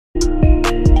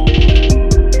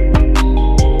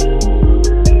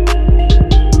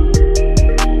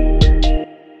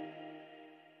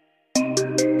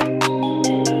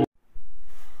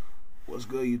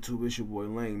YouTube? It's your boy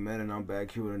Lane, man, and I'm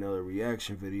back here with another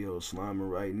reaction video sliming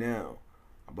right now.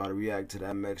 I'm about to react to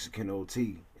that Mexican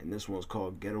OT, and this one's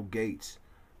called Ghetto Gates.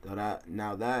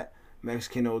 Now that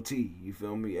Mexican OT, you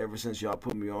feel me? Ever since y'all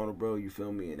put me on it, bro, you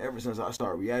feel me? And ever since I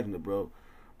started reacting to bro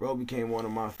became one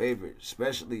of my favorites,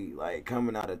 especially like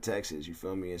coming out of Texas, you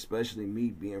feel me? Especially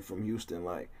me being from Houston,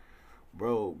 like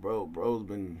bro's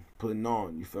been putting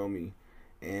on, you feel me?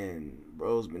 And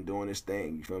bro's been doing his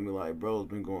thing, you feel me? Like bro's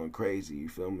been going crazy, you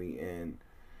feel me? And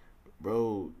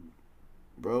bro,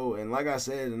 and like I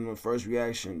said in the first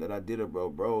reaction that I did of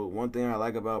bro, one thing I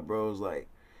like about bro is like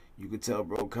you could tell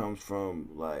bro comes from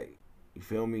like, you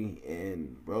feel me?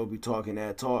 And bro be talking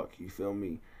that talk, you feel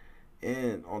me?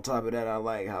 And on top of that, I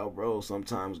like how bro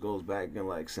sometimes goes back and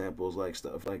like samples like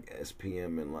stuff like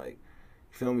SPM and like,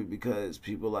 you feel me? Because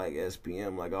people like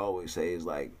SPM, like I always say, is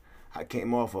like I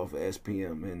came off of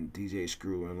SPM and DJ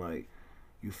Screw and like,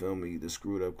 you feel me, the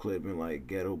Screwed Up Clip and like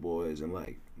Ghetto Boys and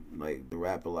like the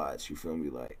Rap-A-Lots, you feel me?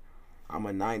 Like I'm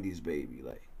a 90s baby,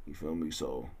 like, you feel me?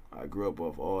 So I grew up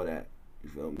off all that, you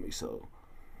feel me? So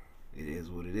it is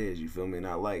what it is, you feel me? And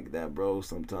I like that bro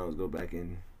sometimes go back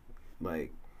and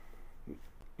like,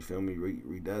 you feel me,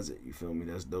 redoes it, you feel me?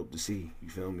 That's dope to see, you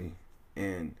feel me?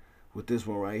 And with this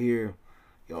one right here,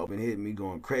 y'all been hitting me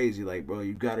going crazy, like, bro,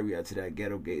 you gotta react to that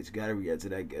Ghetto Gates,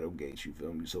 you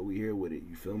feel me? So we here with it,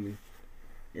 you feel me?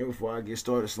 And before I get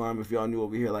started, slime, if y'all new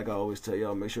over here, like I always tell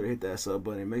y'all, make sure to hit that sub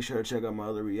button. Make sure to check out my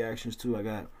other reactions too. I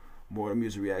got more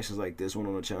music reactions like this one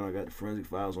on the channel. I got the Forensic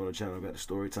Files on the channel. I got the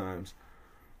Story Times.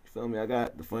 You feel me? I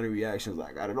got the funny reactions.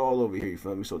 I got it all over here, you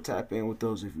feel me? So tap in with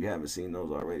those if you haven't seen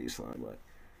those already, slime. Like,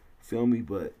 feel me?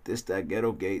 But that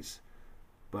Ghetto Gates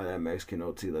by that Mexican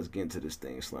OT. Let's get into this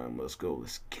thing, slime. Let's go.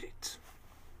 Let's get it.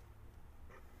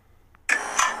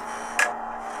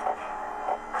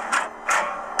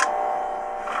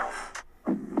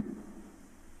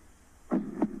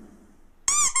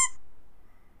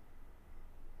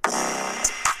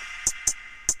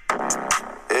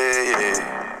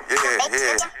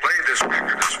 Yeah. Play this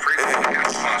record, it's free.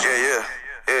 Yeah.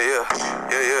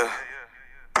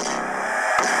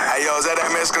 Hey, yo, is that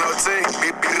Mexican OT?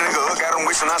 Beat a nigga hook, got him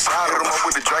wishing I shot. Hit him up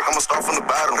with the Drake, I'ma start from the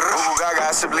bottom. Google Gaga,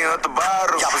 I should bleed up the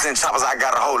bottom. Choppers and choppers, I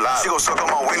got a whole lot. She gon' suck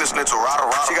on my wiener snitch, rada.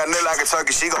 She got nut like a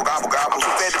turkey, she gon' gobble. I'm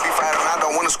too fat to be fighting, I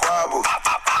don't wanna squabble.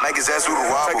 Make his ass do the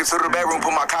wobble. Take it to the bedroom,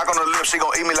 put my cock on her lips. She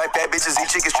gon' eat me like fat bitches eat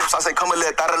chicken strips. I say, come a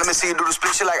little thought, let me see you do the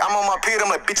split. She like, I'm on my pit,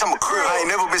 I'm like, bitch, I'm a crib. I ain't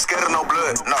never been scared of no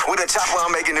blood. No, with a chopper,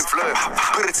 I'm making it flood.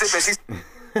 Put a tip and she...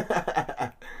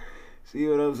 See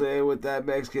what I'm saying with that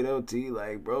Mexican OT?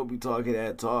 Like, bro be talking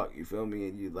that talk, you feel me?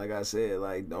 And you, like I said,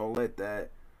 like, don't let the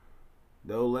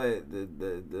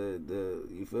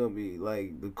you feel me,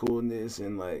 like the coolness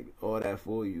and like all that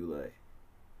fool you, like,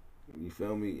 you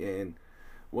feel me? And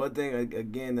one thing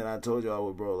again that I told y'all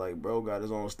with bro, like bro got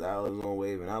his own style, his own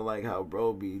wave, and I like how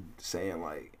bro be saying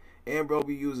like, and bro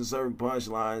be using certain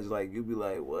punchlines, like you be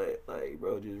like, what? Like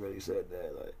bro just really said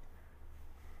that, like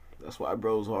that's why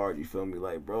bro's hard, you feel me?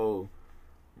 Like bro's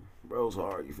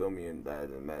hard, you feel me? And that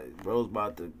bro's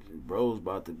about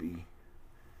to be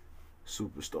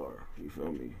superstar, you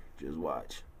feel me? Just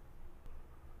watch.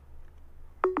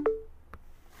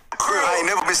 I ain't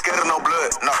never been scared of no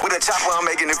blood. No, with a chopper, I'm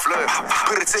making it flood.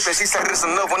 Put a tip and she said this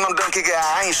enough. When I'm done kicking,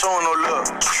 I ain't showing no love.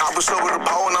 I push up with a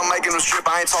pole and I'm making them strip.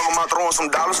 I ain't talking about throwing some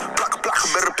dollars. Block,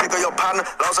 better pick up your partner.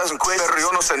 Lost us some questions. Yo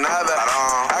no say nada.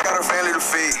 I got a family to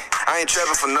feed. I ain't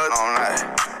trapping for nothing.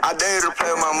 I dare you to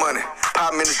play with my money.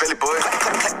 5 minutes, belly boy.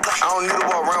 I don't need to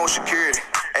walk around with security.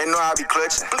 Ain't know how I be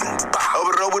clutching.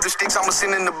 Over the road with the sticks, I'ma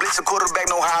send in the blitz. A quarterback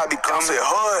know how I be coming. I said,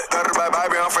 hard. Got it by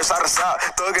Bobby, I'm fresh out of South.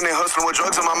 Thugging and hustling with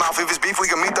drugs in my mouth. If it's beef,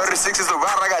 we can meet 36 is the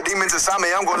route. I got demons inside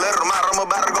me, I'm gonna let them out. I'm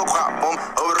about to go crop them.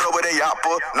 Over the road with that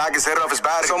yapper. Knock his head off his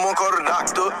body. Someone call the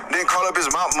doctor, then call up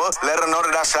his mama. Let her know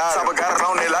that I shot him. I got it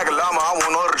on there like a llama. I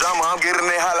want all the drama. I'm getting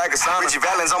it high like a sauna. Richie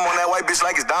Valens, I'm on that white bitch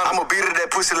like it's Donna. I'ma beat her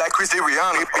that pussy like Christy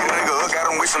Rihanna. Beat a nigga hook, got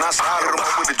him wishing I shot. Hit him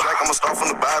up with the Drake, I'ma start from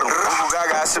the bottom. Google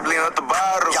Gaga, I should bleed up the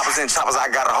bottom. Choppers and choppers, I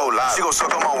got a whole lot. She gon'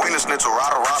 suck on my wiener snitch,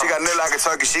 rada. She got nut like a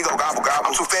turkey, she gon' gobble.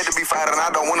 I'm too fat to be fighting,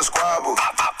 I don't wanna squabble.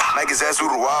 Make his ass do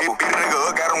the wobble. Beat a nigga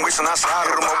hook, got him wishing I shot.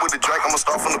 Hit him up with the Drake, I'ma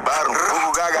start from the bottom.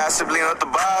 Google Gaga, I should bleed up the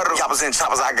bottom. Choppers and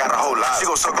choppers, I got a whole lot. She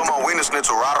gon' suck on my wiener snitch,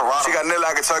 rada. She got nut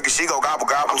like a turkey, she gon' gobble.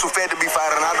 I'm too fat to be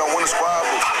fighting, I don't wanna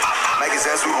squabble. Make his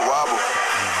ass do the wobble.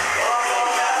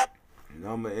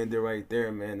 I'm gonna end it right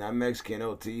there, man. That Mexican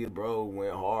OT, bro,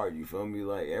 went hard, you feel me?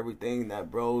 Like everything that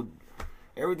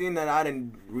I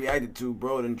didn't reacted to,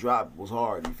 bro, didn't drop was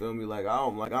hard, you feel me? Like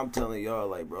I'm telling y'all,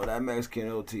 like bro, that Mexican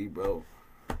OT, bro,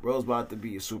 Bro's about to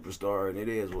be a superstar, and it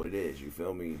is what it is. You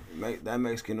feel me? That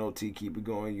Mexican OT, keep it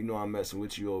going. You know I'm messing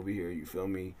with you over here. You feel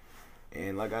me?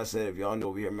 And like I said, if y'all new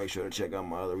over here, make sure to check out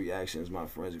my other reactions, my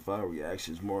Forensic File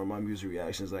reactions, more of my music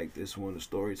reactions like this one, the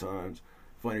story times,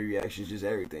 funny reactions, just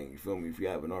everything. You feel me? If you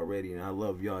haven't already, and I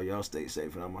love y'all. Y'all stay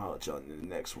safe, and I'm gonna holler at y'all in the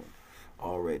next one.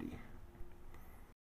 Already.